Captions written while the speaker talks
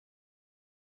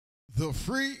The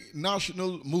Free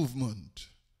National Movement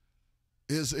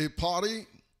is a party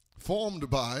formed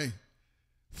by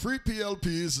Free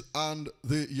PLPs and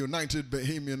the United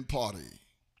Bahamian Party.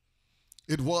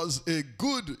 It was a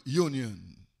good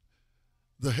union.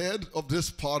 The head of this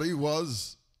party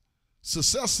was Sir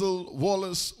Cecil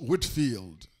Wallace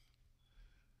Whitfield.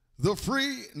 The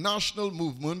Free National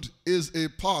Movement is a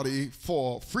party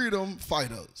for freedom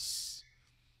fighters.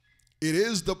 It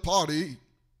is the party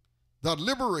that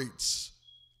liberates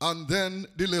and then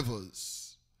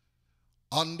delivers.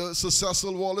 Under Sir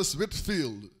Cecil Wallace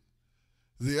Whitfield,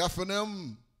 the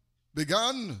FNM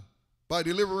began by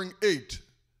delivering 8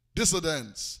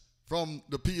 dissidents from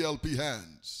the PLP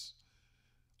hands.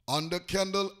 Under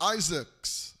Kendall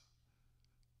Isaacs,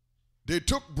 they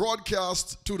took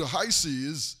broadcasts to the high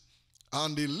seas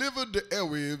and delivered the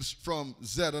airwaves from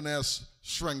Z&S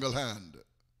Stranglehold.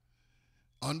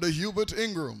 Under Hubert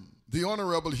Ingram, the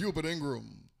Honorable Hubert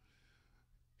Ingram,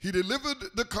 he delivered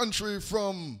the country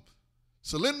from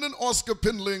Sir Lyndon Oscar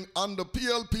Pindling under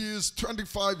PLP's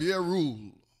 25-year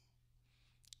rule.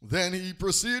 Then he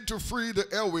proceeded to free the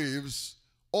airwaves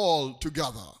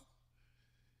altogether.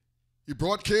 He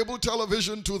brought cable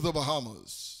television to the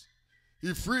Bahamas.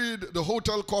 He freed the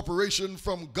Hotel Corporation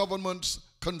from government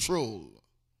control.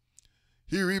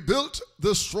 He rebuilt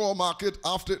the straw market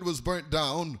after it was burnt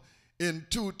down in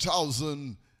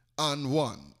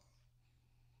 2001.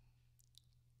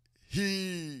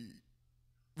 He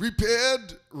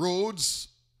repaired roads,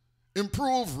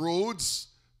 improved roads,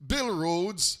 built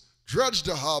roads, dredged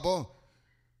the harbor,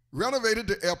 renovated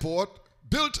the airport,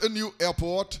 built a new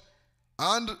airport,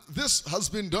 and this has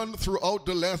been done throughout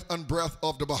the length and breadth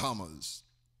of the Bahamas.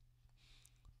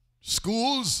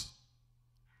 Schools,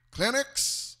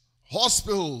 clinics,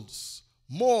 hospitals,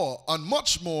 more and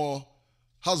much more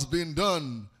has been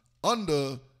done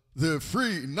under the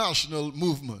Free National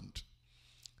Movement.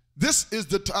 This is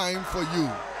the time for you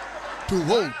to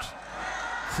vote.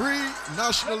 Free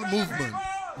National Movement.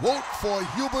 Vote for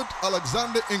Hubert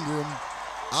Alexander Ingram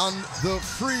and the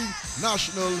Free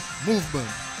National Movement.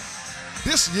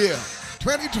 This year,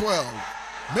 2012,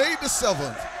 May the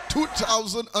 7th,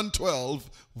 2012,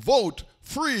 vote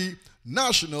Free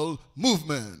National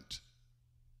Movement.